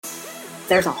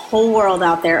there's a whole world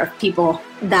out there of people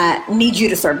that need you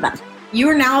to serve them. You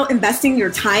are now investing your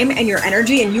time and your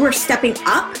energy, and you are stepping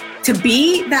up to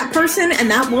be that person and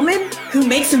that woman who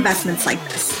makes investments like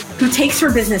this, who takes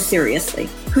her business seriously,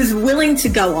 who's willing to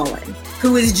go all in,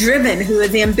 who is driven, who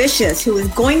is ambitious, who is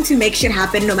going to make shit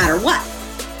happen no matter what.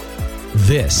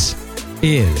 This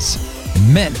is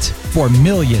Meant for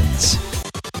Millions.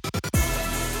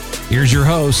 Here's your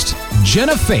host,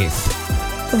 Jenna Faith.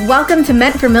 Welcome to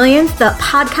Meant for Millions, the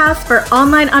podcast for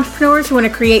online entrepreneurs who want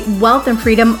to create wealth and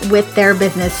freedom with their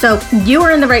business. So you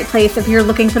are in the right place if you're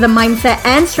looking for the mindset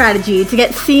and strategy to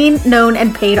get seen, known,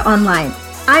 and paid online.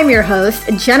 I'm your host,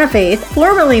 Jenna Faith,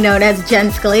 formerly known as Jen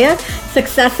Scalia,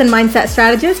 success and mindset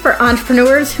strategist for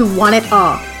entrepreneurs who want it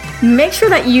all. Make sure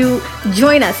that you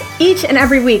join us each and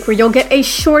every week where you'll get a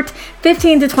short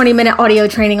 15 to 20 minute audio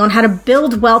training on how to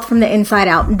build wealth from the inside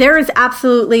out. There is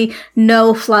absolutely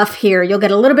no fluff here. You'll get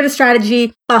a little bit of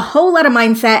strategy, a whole lot of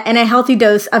mindset, and a healthy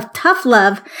dose of tough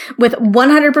love with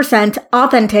 100%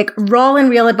 authentic, raw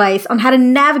and real advice on how to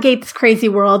navigate this crazy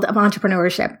world of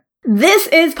entrepreneurship. This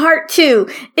is part 2.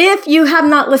 If you have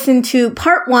not listened to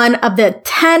part 1 of the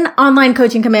 10 online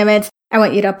coaching commandments, I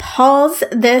want you to pause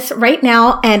this right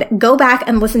now and go back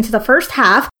and listen to the first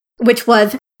half, which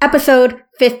was episode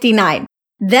 59.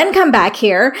 Then come back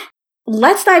here.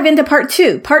 Let's dive into part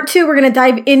 2. Part 2, we're going to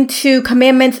dive into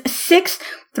commandments 6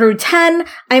 through 10.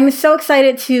 I'm so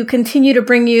excited to continue to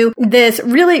bring you this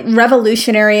really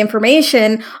revolutionary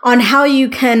information on how you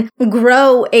can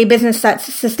grow a business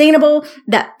that's sustainable,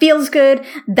 that feels good,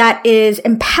 that is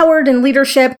empowered in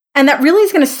leadership, and that really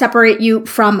is going to separate you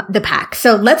from the pack.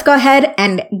 So let's go ahead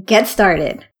and get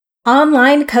started.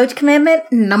 Online coach commandment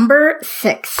number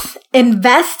 6.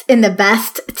 Invest in the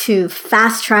best to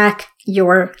fast track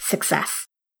your success.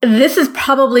 This is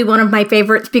probably one of my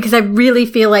favorites because I really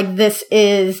feel like this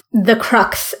is the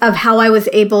crux of how I was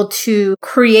able to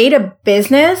create a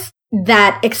business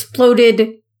that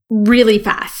exploded really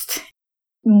fast.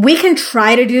 We can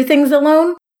try to do things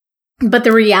alone, but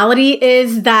the reality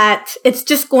is that it's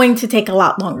just going to take a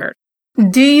lot longer.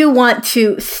 Do you want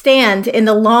to stand in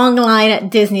the long line at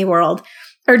Disney World?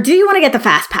 Or do you want to get the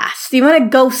fast pass? Do you want to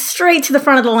go straight to the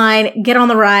front of the line, get on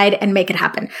the ride, and make it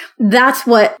happen? That's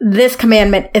what this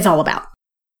commandment is all about.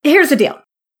 Here's the deal.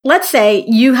 Let's say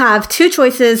you have 2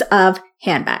 choices of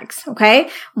handbags, okay?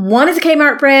 One is a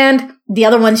Kmart brand, the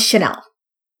other one's Chanel.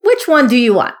 Which one do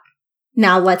you want?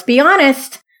 Now, let's be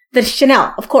honest. The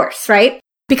Chanel, of course, right?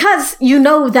 Because you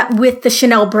know that with the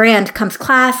Chanel brand comes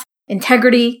class,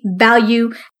 integrity,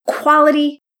 value,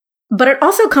 quality, but it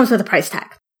also comes with a price tag.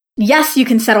 Yes, you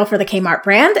can settle for the Kmart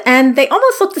brand, and they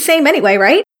almost look the same anyway,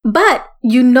 right? But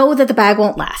you know that the bag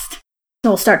won't last.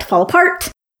 It'll start to fall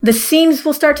apart, the seams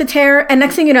will start to tear, and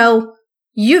next thing you know,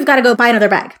 you've got to go buy another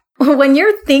bag. When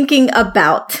you're thinking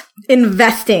about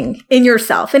investing in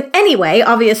yourself in any way,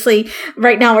 obviously,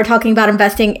 right now we're talking about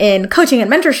investing in coaching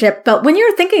and mentorship, but when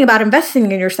you're thinking about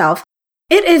investing in yourself,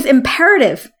 it is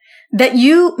imperative that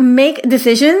you make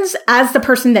decisions as the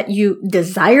person that you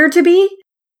desire to be,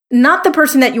 not the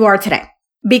person that you are today.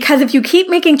 Because if you keep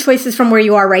making choices from where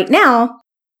you are right now,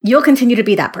 you'll continue to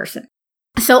be that person.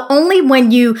 So only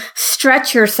when you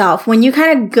stretch yourself, when you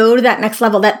kind of go to that next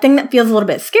level, that thing that feels a little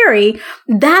bit scary,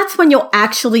 that's when you'll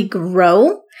actually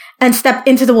grow and step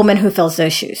into the woman who fills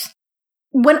those shoes.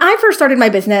 When I first started my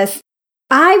business,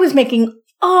 I was making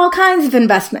all kinds of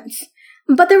investments,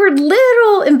 but they were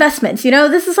little investments. You know,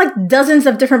 this is like dozens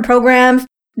of different programs.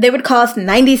 They would cost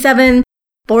 $97,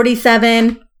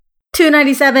 $47,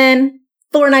 $297,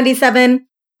 $497.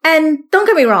 And don't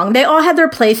get me wrong, they all had their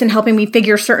place in helping me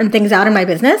figure certain things out in my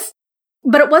business.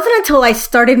 But it wasn't until I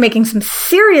started making some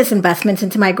serious investments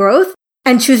into my growth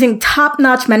and choosing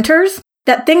top-notch mentors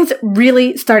that things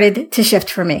really started to shift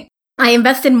for me. I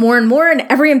invested more and more, and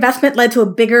every investment led to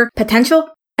a bigger potential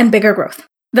and bigger growth.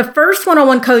 The first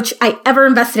one-on-one coach I ever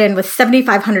invested in was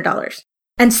 $7,500.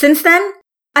 And since then,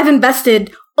 I've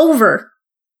invested over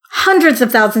hundreds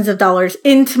of thousands of dollars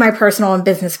into my personal and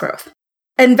business growth,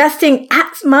 investing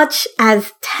as much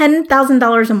as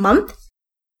 $10,000 a month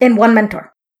in one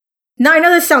mentor. Now, I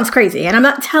know this sounds crazy, and I'm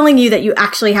not telling you that you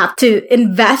actually have to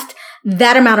invest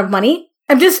that amount of money.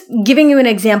 I'm just giving you an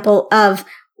example of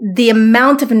the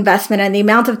amount of investment and the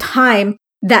amount of time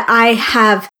that I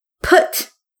have put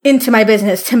into my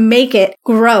business to make it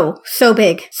grow so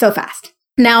big, so fast.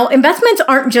 Now, investments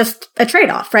aren't just a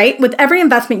trade-off, right? With every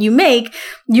investment you make,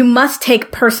 you must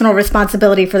take personal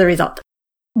responsibility for the result.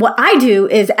 What I do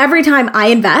is every time I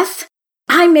invest,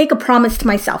 I make a promise to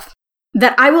myself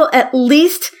that I will at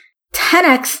least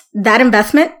 10x that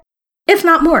investment, if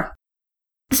not more.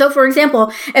 So for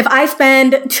example, if I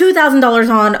spend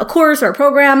 $2,000 on a course or a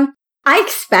program, I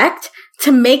expect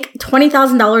to make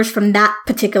 $20,000 from that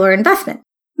particular investment,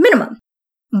 minimum.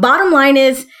 Bottom line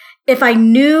is, if I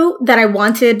knew that I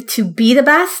wanted to be the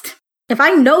best, if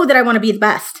I know that I want to be the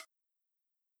best,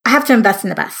 I have to invest in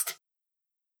the best.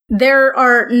 There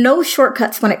are no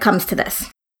shortcuts when it comes to this.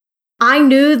 I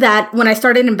knew that when I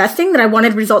started investing that I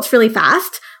wanted results really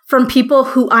fast from people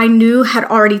who I knew had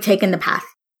already taken the path.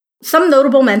 Some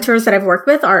notable mentors that I've worked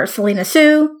with are Selena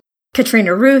Soo,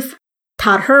 Katrina Ruth,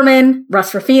 Todd Herman,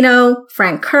 Russ Ruffino,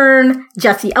 Frank Kern,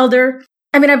 Jesse Elder.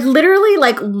 I mean, I've literally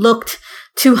looked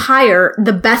to hire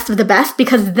the best of the best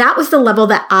because that was the level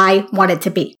that I wanted to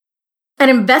be.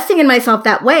 And investing in myself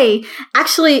that way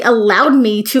actually allowed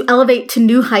me to elevate to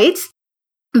new heights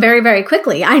very, very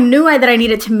quickly. I knew that I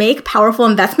needed to make powerful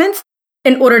investments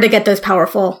in order to get those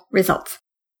powerful results.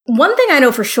 One thing I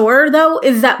know for sure, though,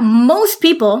 is that most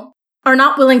people are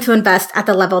not willing to invest at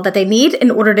the level that they need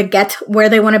in order to get where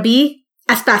they want to be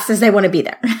as fast as they want to be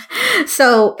there.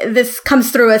 So this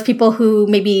comes through as people who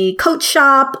maybe coach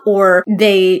shop, or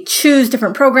they choose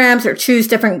different programs or choose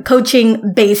different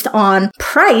coaching based on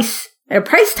price, a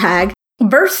price tag,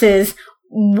 versus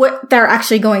what they're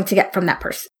actually going to get from that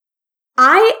person.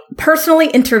 I personally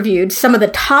interviewed some of the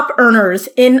top earners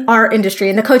in our industry,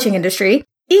 in the coaching industry.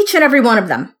 Each and every one of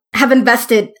them have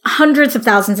invested hundreds of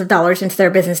thousands of dollars into their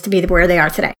business to be where they are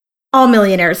today. All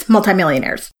millionaires,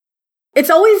 multimillionaires. It's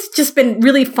always just been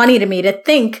really funny to me to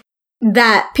think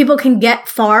that people can get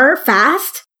far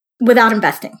fast without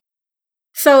investing.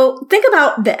 So think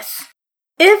about this.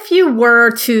 If you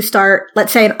were to start,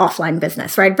 let's say, an offline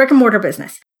business, right? Brick and mortar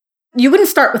business, you wouldn't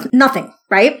start with nothing,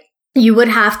 right? You would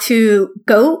have to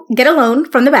go get a loan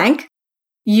from the bank.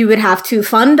 You would have to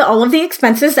fund all of the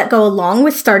expenses that go along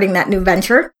with starting that new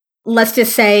venture. Let's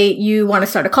just say you want to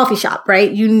start a coffee shop,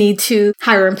 right? You need to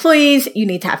hire employees. You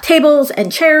need to have tables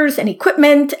and chairs and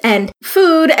equipment and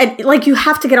food. And you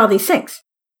have to get all these things.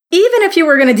 Even if you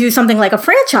were going to do something like a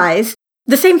franchise,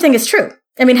 the same thing is true.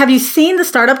 I mean, have you seen the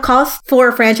startup costs for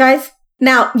a franchise?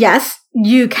 Now, yes,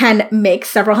 you can make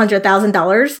several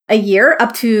 $100,000 a year,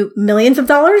 up to millions of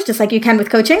dollars, just like you can with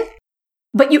coaching.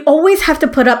 But you always have to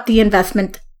put up the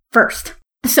investment first.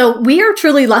 So we are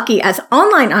truly lucky as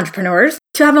online entrepreneurs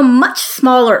to have a much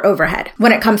smaller overhead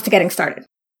when it comes to getting started.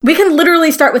 We can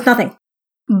literally start with nothing.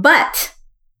 But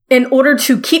in order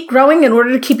to keep growing, in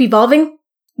order to keep evolving,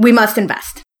 we must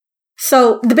invest.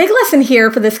 So the big lesson here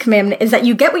for this commandment is that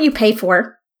you get what you pay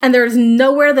for. And there is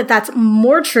nowhere that's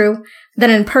more true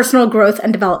than in personal growth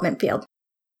and development field.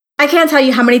 I can't tell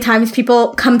you how many times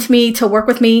people come to me to work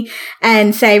with me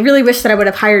and say, I really wish that I would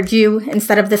have hired you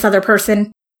instead of this other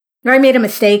person. Or I made a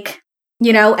mistake,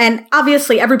 and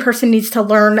obviously every person needs to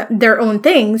learn their own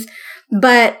things.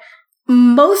 But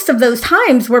most of those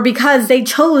times were because they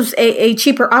chose a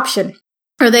cheaper option,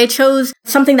 or they chose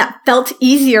something that felt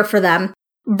easier for them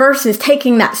versus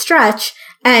taking that stretch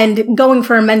and going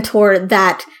for a mentor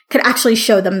that could actually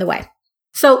show them the way.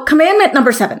 So commandment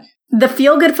number 7, the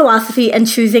feel-good philosophy and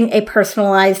choosing a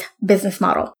personalized business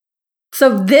model.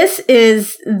 So this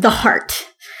is the heart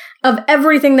of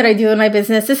everything that I do in my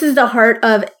business. This is the heart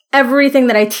of everything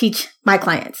that I teach my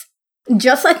clients.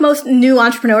 Just like most new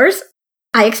entrepreneurs,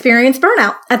 I experienced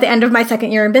burnout at the end of my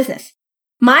second year in business.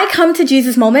 My come to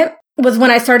Jesus moment was when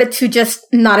I started to just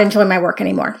not enjoy my work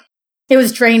anymore. It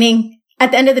was draining. At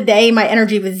the end of the day, my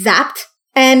energy was zapped,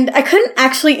 and I couldn't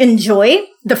actually enjoy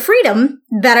the freedom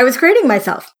that I was creating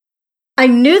myself. I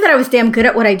knew that I was damn good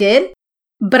at what I did,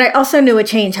 but I also knew a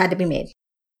change had to be made.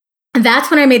 And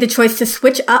that's when I made the choice to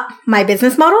switch up my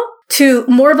business model to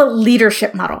more of a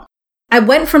leadership model. I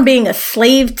went from being a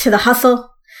slave to the hustle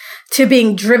to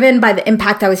being driven by the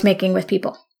impact I was making with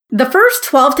people. The first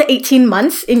 12 to 18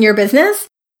 months in your business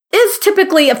is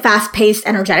typically a fast-paced,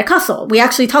 energetic hustle. We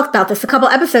actually talked about this a couple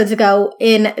episodes ago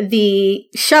in the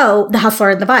show, The Hustler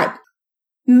and the Vibe.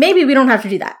 Maybe we don't have to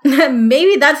do that.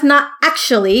 Maybe that's not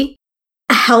actually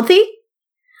healthy,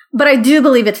 but I do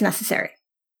believe it's necessary.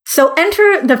 So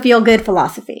enter the feel-good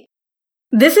philosophy.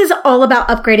 This is all about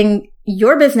upgrading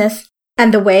your business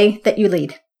and the way that you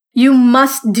lead. You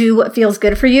must do what feels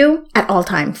good for you at all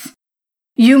times.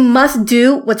 You must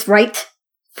do what's right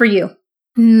for you.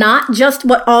 Not just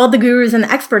what all the gurus and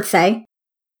the experts say,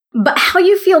 but how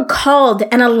you feel called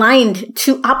and aligned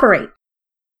to operate.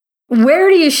 Where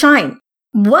do you shine?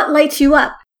 What lights you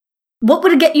up? What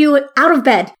would get you out of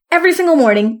bed every single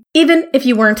morning, even if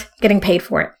you weren't getting paid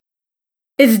for it?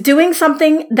 Is doing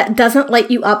something that doesn't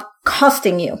light you up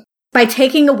costing you by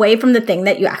taking away from the thing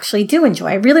that you actually do enjoy?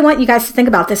 I really want you guys to think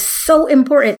about this. So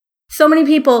important. So many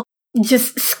people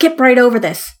just skip right over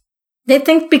this. They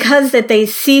think because that they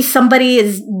see somebody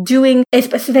is doing a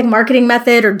specific marketing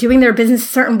method or doing their business a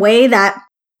certain way that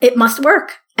it must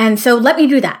work. And so let me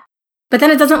do that. But then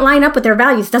it doesn't line up with their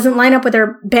values, doesn't line up with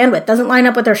their bandwidth, doesn't line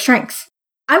up with their strengths.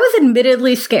 I was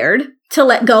admittedly scared to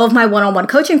let go of my one-on-one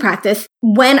coaching practice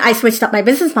when I switched up my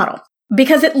business model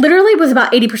because it literally was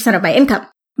about 80% of my income.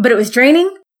 But it was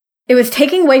draining. It was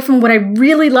taking away from what I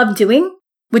really loved doing,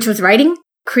 which was writing,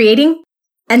 creating,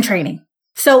 and training.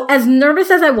 So as nervous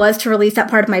as I was to release that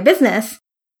part of my business,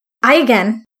 I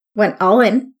again went all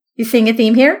in. You seeing a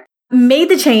theme here? Made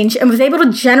the change and was able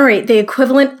to generate the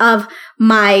equivalent of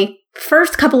my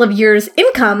first couple of years'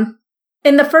 income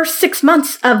in the first 6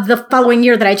 months of the following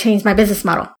year that I changed my business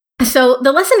model. So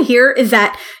the lesson here is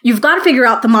that you've got to figure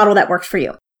out the model that works for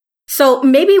you. So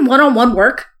maybe one-on-one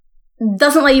work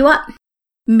doesn't light you up.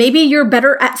 Maybe you're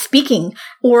better at speaking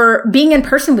or being in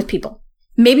person with people.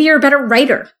 Maybe you're a better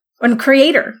writer and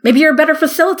creator. Maybe you're a better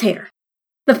facilitator.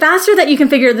 The faster that you can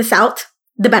figure this out,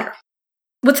 the better.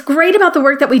 What's great about the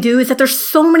work that we do is that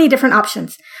there's so many different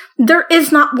options. There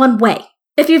is not one way.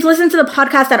 If you've listened to the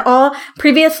podcast at all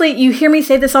previously, you hear me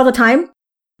say this all the time,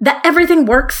 that everything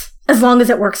works as long as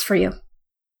it works for you.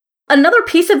 Another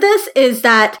piece of this is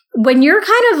that when you're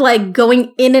kind of like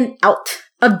going in and out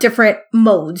of different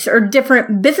modes or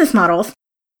different business models,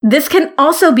 this can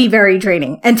also be very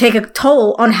draining and take a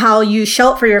toll on how you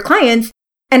show up for your clients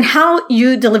and how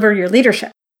you deliver your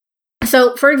leadership.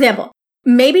 So, for example,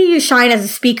 maybe you shine as a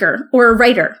speaker or a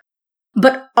writer,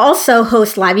 but also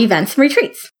host live events and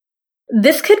retreats.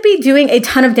 This could be doing a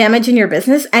ton of damage in your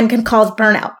business and can cause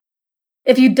burnout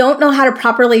if you don't know how to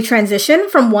properly transition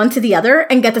from one to the other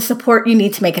and get the support you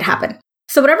need to make it happen.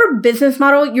 So whatever business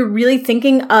model you're really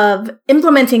thinking of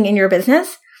implementing in your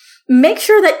business, make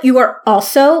sure that you are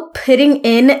also putting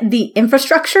in the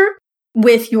infrastructure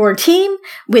with your team,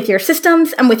 with your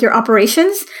systems, and with your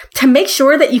operations to make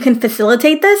sure that you can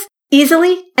facilitate this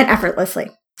easily and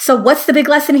effortlessly. So what's the big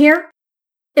lesson here?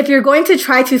 If you're going to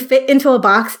try to fit into a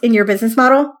box in your business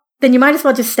model, then you might as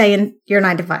well just stay in your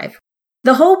 9 to 5.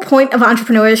 The whole point of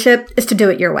entrepreneurship is to do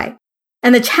it your way.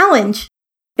 And the challenge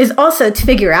is also to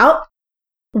figure out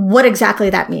what exactly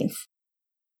that means.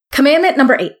 Commandment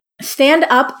number 8, stand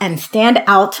up and stand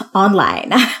out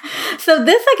online. So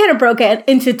this I kind of broke it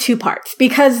into 2 parts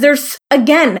because there's,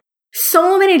 again,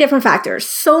 so many different factors,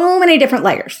 so many different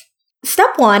layers.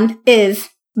 Step 1 is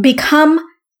become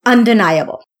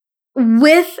undeniable.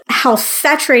 With how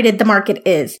saturated the market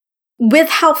is, with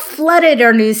how flooded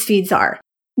our news feeds are,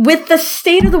 with the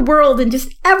state of the world and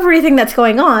just everything that's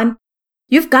going on,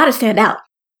 you've got to stand out.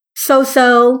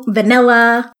 So-so,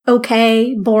 vanilla,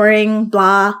 okay, boring,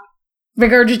 blah,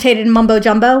 regurgitated mumbo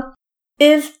jumbo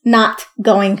is not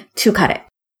going to cut it.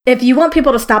 If you want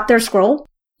people to stop their scroll,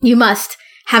 you must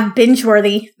have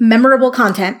binge-worthy, memorable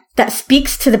content that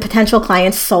speaks to the potential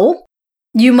client's soul.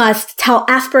 You must tell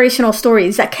aspirational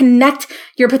stories that connect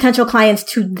your potential clients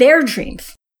to their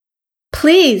dreams.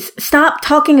 Please stop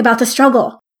talking about the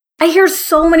struggle. I hear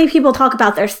so many people talk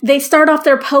about this. They start off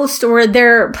their posts or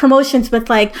their promotions with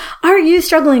like, are you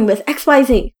struggling with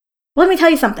XYZ? Let me tell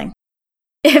you something.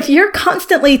 If you're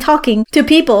constantly talking to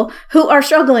people who are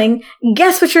struggling,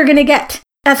 guess what you're going to get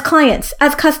as clients,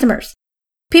 as customers?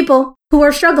 People who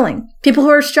are struggling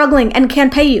and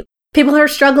can't pay you. People who are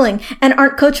struggling and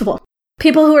aren't coachable.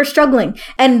 People who are struggling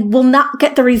and will not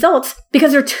get the results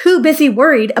because they're too busy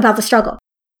worried about the struggle.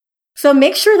 So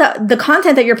make sure that the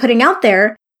content that you're putting out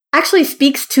there actually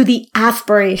speaks to the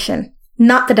aspiration,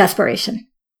 not the desperation.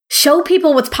 Show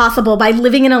people what's possible by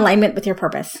living in alignment with your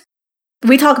purpose.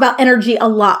 We talk about energy a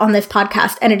lot on this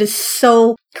podcast, and it is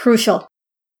so crucial.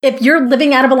 If you're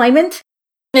living out of alignment,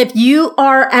 if you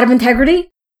are out of integrity,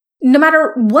 no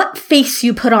matter what face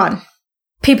you put on,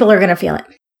 people are going to feel it.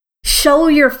 Show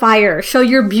your fire, show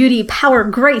your beauty, power,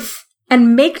 grace,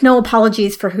 and make no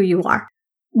apologies for who you are.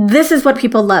 This is what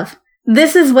people love.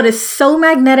 This is what is so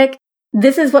magnetic.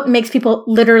 This is what makes people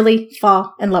literally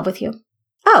fall in love with you.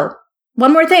 Oh,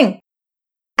 one more thing.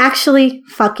 Actually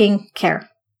fucking care.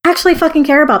 Actually fucking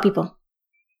care about people.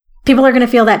 People are going to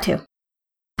feel that too.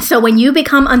 So when you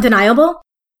become undeniable,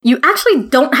 you actually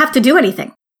don't have to do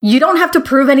anything. You don't have to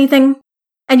prove anything,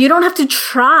 and you don't have to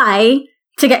try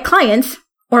to get clients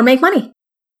or make money.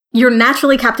 You're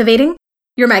naturally captivating.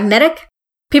 You're magnetic.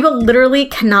 People literally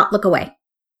cannot look away.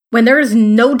 When there is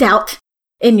no doubt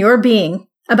in your being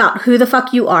about who the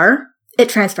fuck you are, it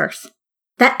transfers.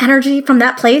 That energy from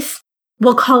that place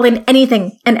will call in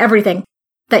anything and everything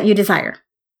that you desire.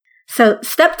 So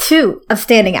step 2 of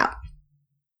standing out.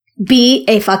 Be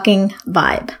a fucking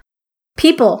vibe.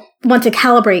 People want to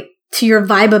calibrate to your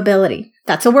vibeability.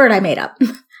 That's a word I made up.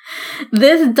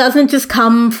 This doesn't just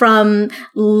come from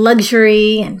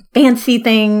luxury and fancy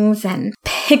things and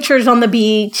pictures on the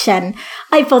beach and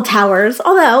Eiffel Towers,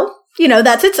 although,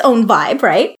 that's its own vibe,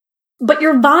 right? But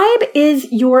your vibe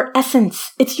is your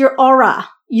essence. It's your aura,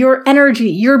 your energy,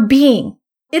 your being.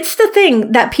 It's the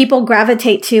thing that people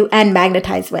gravitate to and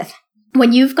magnetize with.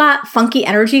 When you've got funky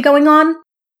energy going on,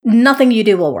 nothing you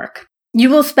do will work. You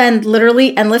will spend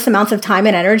literally endless amounts of time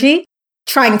and energy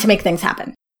trying to make things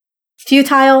happen.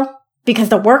 Futile, because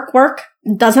the work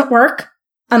doesn't work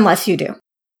unless you do.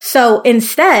 So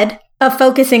instead of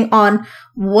focusing on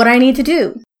what I need to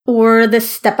do or the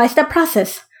step-by-step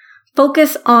process,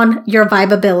 focus on your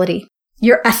vibeability,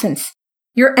 your essence,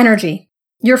 your energy,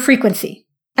 your frequency,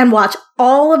 and watch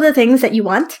all of the things that you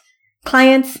want,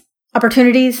 clients,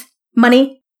 opportunities,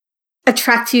 money,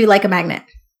 attract to you like a magnet.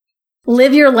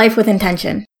 Live your life with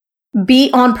intention. Be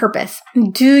on purpose.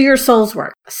 Do your soul's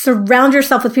work. Surround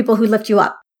yourself with people who lift you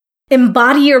up.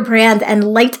 Embody your brand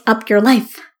and light up your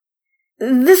life.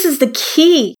 This is the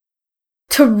key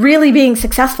to really being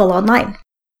successful online.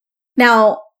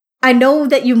 Now, I know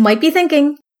that you might be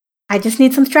thinking, I just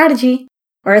need some strategy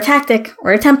or a tactic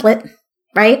or a template,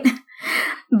 right?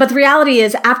 But the reality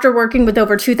is, after working with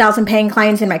over 2,000 paying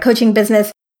clients in my coaching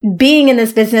business, being in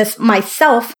this business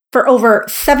myself for over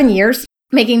 7 years,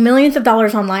 making millions of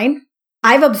dollars online,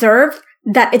 I've observed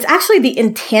that it's actually the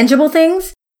intangible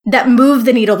things that move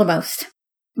the needle the most,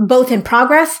 both in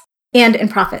progress and in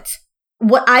profits.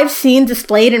 What I've seen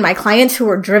displayed in my clients who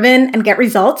are driven and get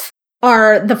results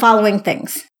are the following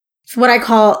things. It's what I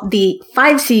call the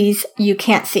 5 C's you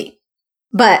can't see,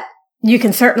 but you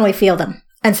can certainly feel them,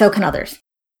 and so can others.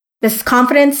 This is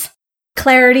confidence,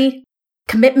 clarity,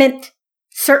 commitment,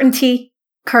 certainty,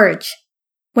 courage.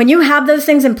 When you have those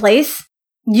things in place,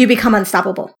 you become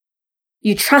unstoppable.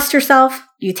 You trust yourself,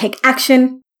 you take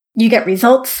action, you get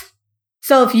results.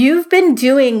 So if you've been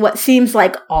doing what seems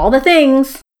like all the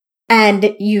things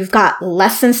and you've got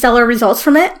less than stellar results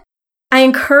from it, I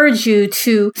encourage you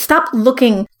to stop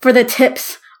looking for the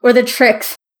tips or the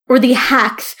tricks or the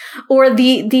hacks or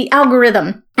the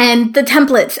algorithm and the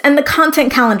templates and the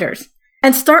content calendars,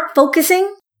 and start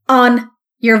focusing on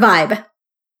your vibe.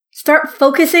 Start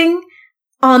focusing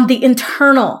on the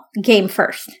internal game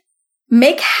first.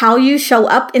 Make how you show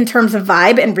up in terms of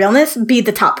vibe and realness be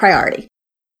the top priority.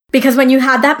 Because when you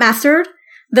have that mastered,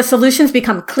 the solutions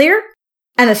become clear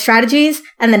and the strategies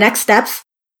and the next steps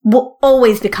will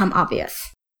always become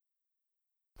obvious.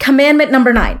 Commandment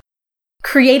number 9,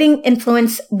 creating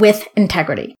influence with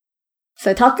integrity. So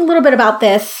I talked a little bit about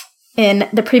this in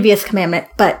the previous commandment,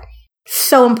 but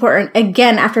so important.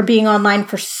 Again, after being online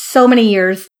for so many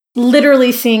years,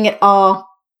 literally seeing it all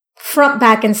front,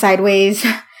 back, and sideways,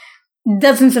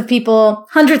 dozens of people,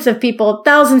 hundreds of people,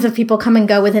 thousands of people come and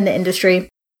go within the industry.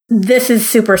 This is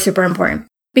super, super important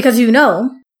because you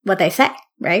know what they say,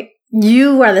 right?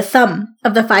 You are the sum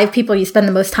of the 5 people you spend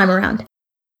the most time around.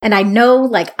 And I know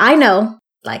that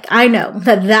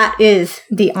is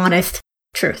the honest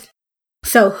truth.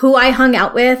 So who I hung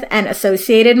out with and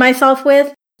associated myself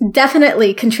with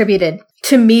definitely contributed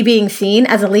to me being seen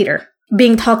as a leader,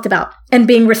 being talked about, and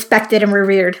being respected and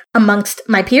revered amongst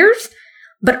my peers,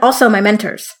 but also my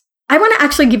mentors. I want to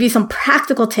actually give you some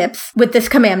practical tips with this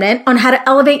commandment on how to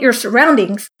elevate your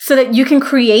surroundings so that you can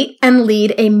create and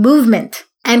lead a movement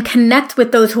and connect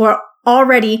with those who are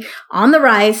already on the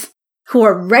rise, who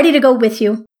are ready to go with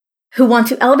you, who want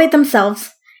to elevate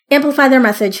themselves, amplify their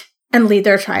message, and lead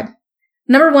their tribe.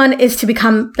 Number 1 is to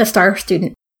become the star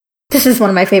student. This is one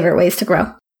of my favorite ways to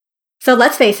grow. So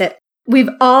let's face it, we've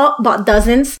all bought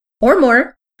dozens or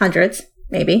more, hundreds,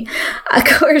 maybe,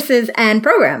 courses and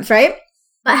programs, right?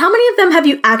 But how many of them have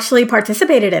you actually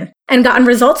participated in and gotten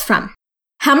results from?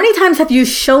 How many times have you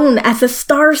shown as a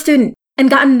star student and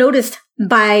gotten noticed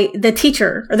by the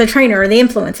teacher or the trainer or the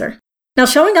influencer? Now,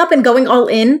 showing up and going all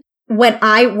in when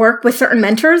I work with certain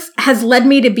mentors has led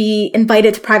me to be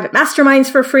invited to private masterminds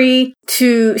for free,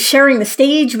 to sharing the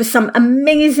stage with some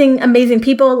amazing, amazing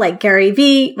people like Gary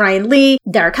Vee, Ryan Lee,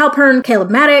 Derek Halpern, Caleb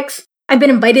Maddox. I've been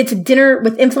invited to dinner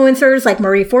with influencers like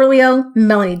Marie Forleo,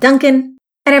 Melanie Duncan,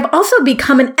 and I've also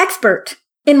become an expert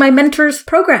in my mentors'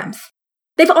 programs.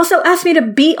 They've also asked me to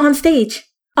be on stage,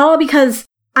 all because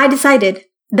I decided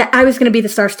that I was going to be the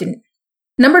star student.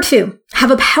 Number 2, have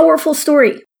a powerful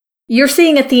story. You're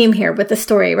seeing a theme here with the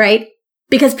story, right?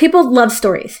 Because people love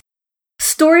stories.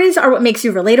 Stories are what makes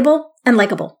you relatable and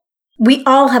likable. We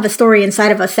all have a story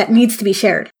inside of us that needs to be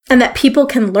shared and that people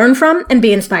can learn from and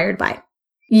be inspired by.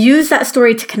 Use that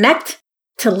story to connect,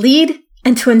 to lead,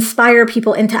 and to inspire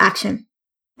people into action.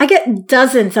 I get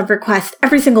dozens of requests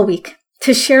every single week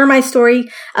to share my story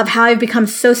of how I've become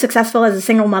so successful as a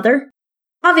single mother.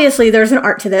 Obviously, there's an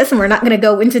art to this, and we're not going to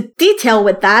go into detail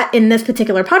with that in this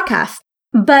particular podcast.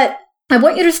 But I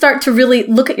want you to start to really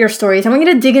look at your stories. I want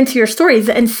you to dig into your stories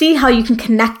and see how you can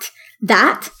connect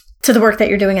that to the work that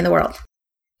you're doing in the world.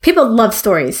 People love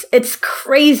stories. It's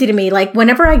crazy to me. Like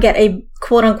whenever I get a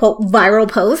quote unquote viral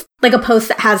post, like a post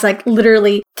that has like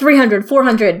literally 300,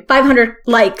 400, 500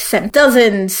 likes and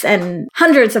dozens and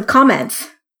hundreds of comments,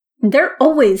 they're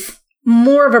always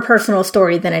more of a personal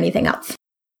story than anything else.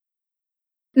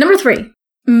 Number 3,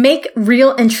 make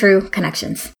real and true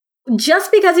connections.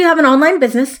 Just because you have an online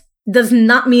business does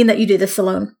not mean that you do this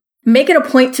alone. Make it a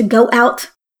point to go out,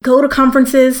 go to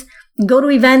conferences, go to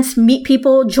events, meet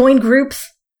people, join groups.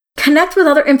 Connect with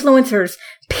other influencers,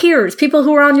 peers, people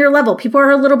who are on your level, people who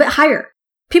are a little bit higher,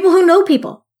 people who know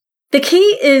people. The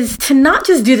key is to not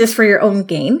just do this for your own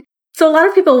gain. So a lot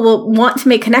of people will want to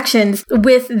make connections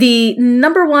with the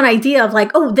number one idea of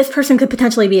like, oh, this person could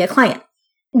potentially be a client.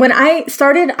 When I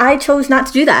started, I chose not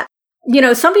to do that.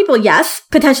 Some people, yes,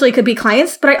 potentially could be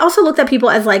clients, but I also looked at people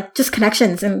as like just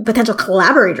connections and potential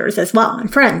collaborators as well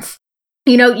and friends.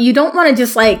 You don't want to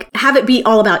just like have it be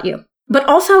all about you, but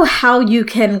also how you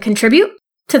can contribute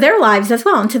to their lives as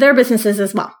well and to their businesses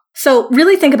as well. So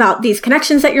really think about these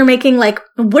connections that you're making. Like,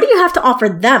 what do you have to offer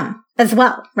them as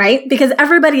well, right? Because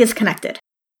everybody is connected.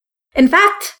 In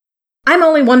fact, I'm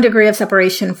only 1 degree of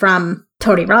separation from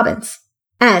Tony Robbins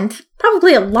and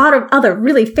probably a lot of other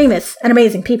really famous and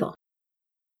amazing people.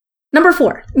 Number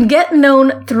 4, get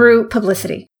known through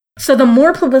publicity. So the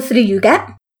more publicity you get,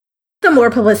 the more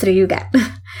publicity you get.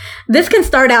 This can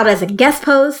start out as a guest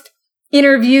post,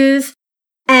 interviews,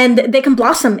 and they can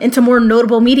blossom into more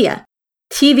notable media.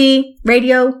 TV,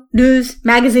 radio, news,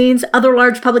 magazines, other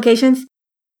large publications.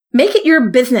 Make it your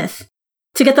business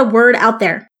to get the word out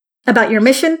there about your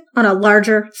mission on a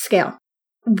larger scale.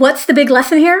 What's the big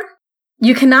lesson here?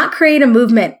 You cannot create a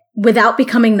movement without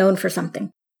becoming known for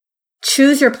something.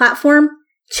 Choose your platform,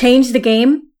 change the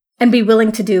game, and be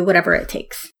willing to do whatever it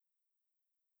takes.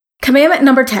 Commandment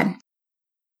number 10.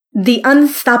 The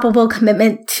unstoppable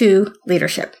commitment to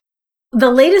leadership. The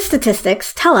latest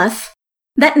statistics tell us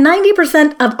that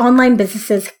 90% of online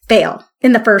businesses fail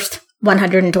in the first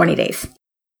 120 days.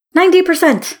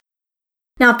 90%.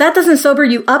 Now, if that doesn't sober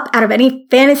you up out of any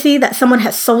fantasy that someone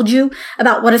has sold you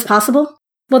about what is possible,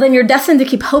 well, then you're destined to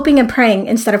keep hoping and praying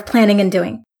instead of planning and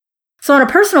doing. So on a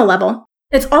personal level,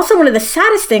 it's also one of the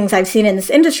saddest things I've seen in this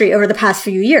industry over the past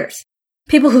few years.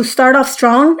 People who start off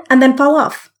strong and then fall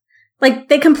off. Like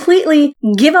they completely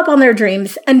give up on their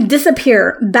dreams and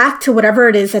disappear back to whatever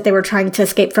it is that they were trying to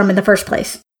escape from in the first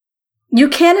place. You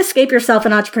can escape yourself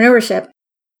in entrepreneurship,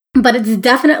 but it's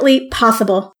definitely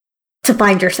possible to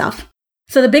find yourself.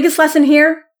 So the biggest lesson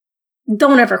here,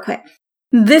 don't ever quit.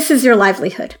 This is your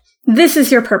livelihood. This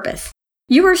is your purpose.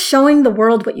 You are showing the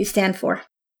world what you stand for.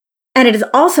 And it is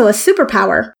also a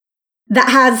superpower that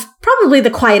has probably the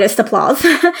quietest applause.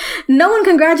 No one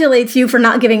congratulates you for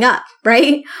not giving up,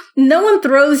 right? No one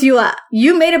throws you up.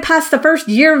 You made it past the first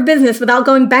year of business without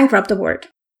going bankrupt award.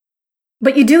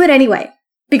 But you do it anyway,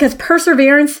 because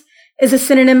perseverance is a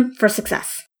synonym for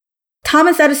success.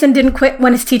 Thomas Edison didn't quit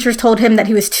when his teachers told him that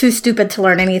he was too stupid to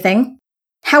learn anything.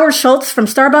 Howard Schultz from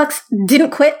Starbucks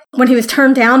didn't quit when he was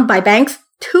turned down by banks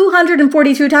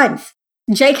 242 times.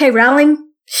 J.K. Rowling,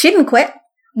 she didn't quit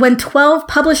when 12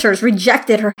 publishers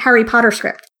rejected her Harry Potter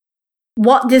script.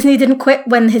 Walt Disney didn't quit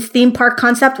when his theme park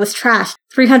concept was trashed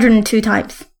 302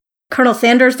 times. Colonel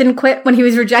Sanders didn't quit when he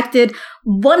was rejected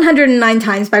 109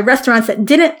 times by restaurants that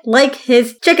didn't like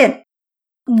his chicken.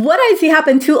 What I see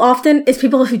happen too often is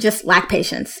people who just lack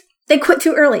patience. They quit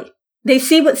too early. They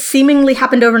see what seemingly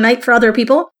happened overnight for other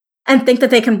people and think that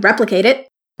they can replicate it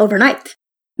overnight.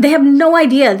 They have no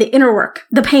idea the inner work,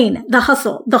 the pain, the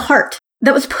hustle, the heart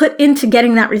that was put into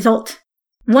getting that result.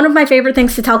 One of my favorite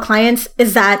things to tell clients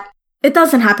is that it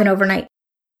doesn't happen overnight,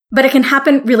 but it can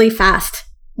happen really fast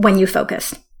when you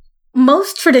focus.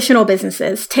 Most traditional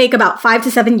businesses take about 5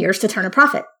 to 7 years to turn a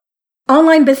profit.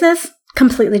 Online business,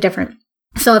 completely different.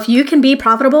 So if you can be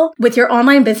profitable with your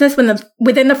online business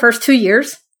within the first 2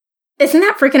 years, isn't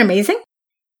that freaking amazing?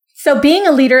 So being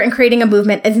a leader and creating a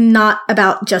movement is not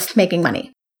about just making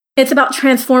money. It's about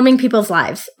transforming people's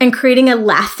lives and creating a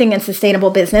lasting and sustainable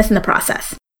business in the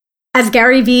process. As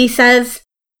Gary Vee says,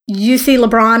 you see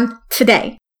LeBron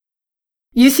today.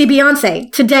 You see Beyonce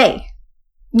today.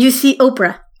 You see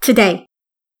Oprah today.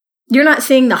 You're not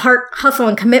seeing the heart, hustle,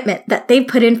 and commitment that they've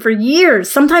put in for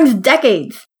years, sometimes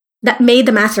decades, that made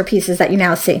the masterpieces that you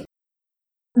now see.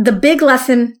 The big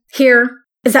lesson here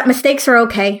is that mistakes are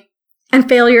okay and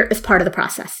failure is part of the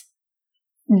process.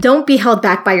 Don't be held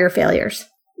back by your failures.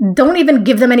 Don't even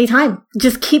give them any time.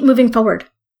 Just keep moving forward.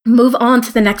 Move on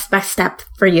to the next best step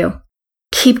for you.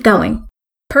 Keep going.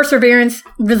 Perseverance,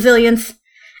 resilience,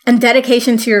 and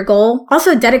dedication to your goal.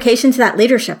 Also dedication to that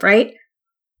leadership, right?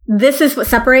 This is what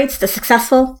separates the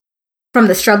successful from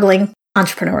the struggling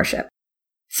entrepreneurship.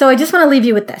 So I just want to leave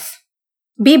you with this.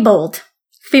 Be bold,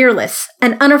 fearless,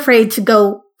 and unafraid to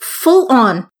go full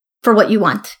on for what you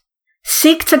want.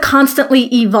 Seek to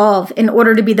constantly evolve in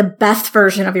order to be the best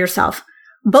version of yourself,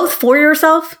 both for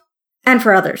yourself and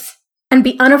for others. And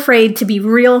be unafraid to be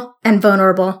real and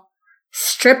vulnerable.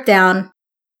 Strip down,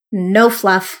 no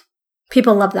fluff.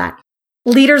 People love that.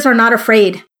 Leaders are not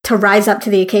afraid to rise up to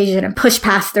the occasion and push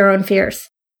past their own fears.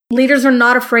 Leaders are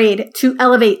not afraid to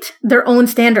elevate their own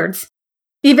standards,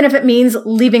 even if it means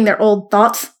leaving their old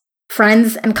thoughts,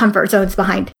 friends, and comfort zones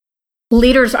behind.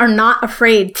 Leaders are not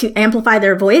afraid to amplify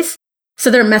their voice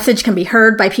so their message can be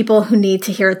heard by people who need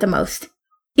to hear it the most,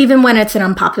 even when it's an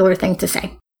unpopular thing to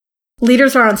say.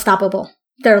 Leaders are unstoppable.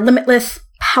 They're limitless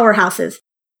powerhouses,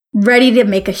 ready to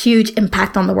make a huge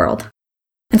impact on the world.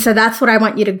 And so that's what I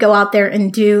want you to go out there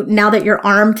and do now that you're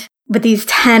armed with these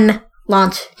 10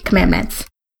 launch commandments.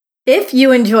 If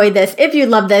you enjoyed this, if you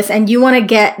love this, and you want to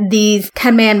get these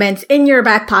commandments in your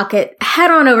back pocket,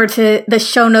 head on over to the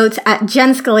show notes at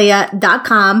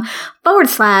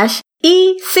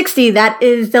jenscalia.com/E60. That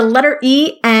is the letter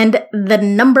E and the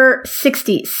number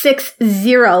 60.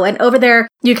 And over there,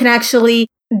 you can actually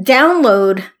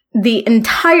download the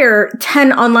entire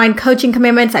 10 online coaching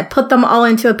commandments. I put them all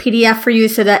into a PDF for you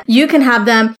so that you can have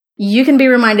them, you can be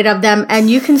reminded of them, and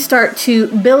you can start to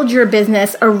build your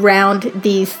business around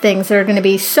these things that are going to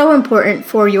be so important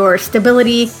for your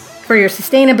stability, for your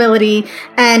sustainability,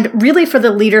 and really for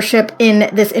the leadership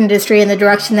in this industry and the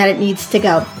direction that it needs to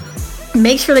go.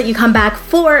 Make sure that you come back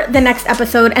for the next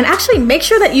episode, and actually make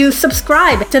sure that you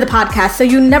subscribe to the podcast so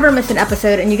you never miss an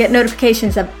episode and you get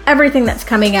notifications of everything that's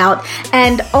coming out.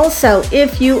 And also,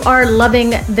 if you are loving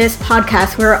this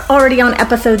podcast, we're already on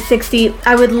episode 60.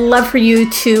 I would love for you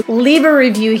to leave a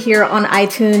review here on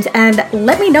iTunes and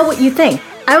let me know what you think.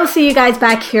 I will see you guys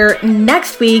back here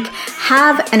next week.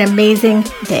 Have an amazing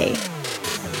day.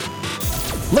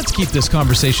 Let's keep this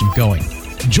conversation going.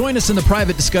 Join us in the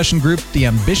private discussion group, The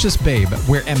Ambitious Babe,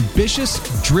 where ambitious,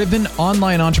 driven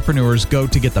online entrepreneurs go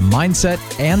to get the mindset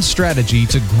and strategy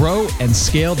to grow and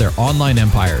scale their online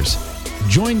empires.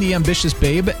 Join The Ambitious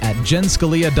Babe at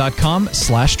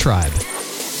jenscalia.com/tribe.